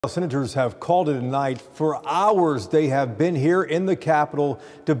Senators have called it a night. For hours, they have been here in the Capitol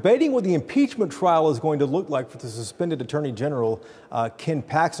debating what the impeachment trial is going to look like for the suspended Attorney General Ken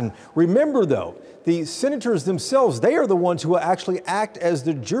Paxton. Remember, though, the senators themselves, they are the ones who will actually act as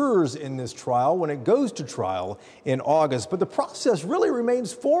the jurors in this trial when it goes to trial in August. But the process really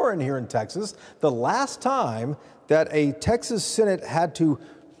remains foreign here in Texas. The last time that a Texas Senate had to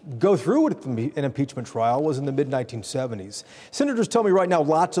go through with an impeachment trial was in the mid-1970s. Senators tell me right now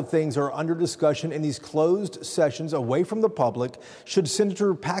lots of things are under discussion in these closed sessions away from the public. Should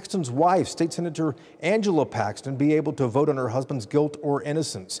Senator Paxton's wife, State Senator Angela Paxton, be able to vote on her husband's guilt or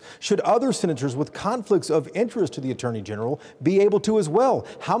innocence? Should other senators with conflicts of interest to the Attorney General be able to as well?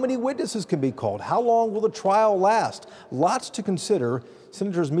 How many witnesses can be called? How long will the trial last? Lots to consider.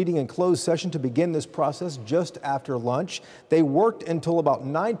 Senators meeting in closed session to begin this process just after lunch. They worked until about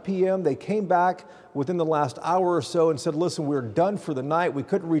 9 p.m. They came back within the last hour or so and said, listen, we're done for the night. We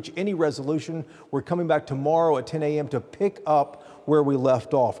couldn't reach any resolution. We're coming back tomorrow at 10 a.m. to pick up where we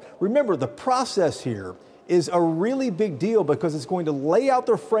left off. Remember, the process here is a really big deal because it's going to lay out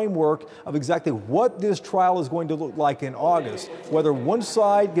the framework of exactly what this trial is going to look like in August, whether one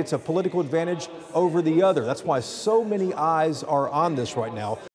side gets a political advantage over the other. That's why so many eyes are on this right now.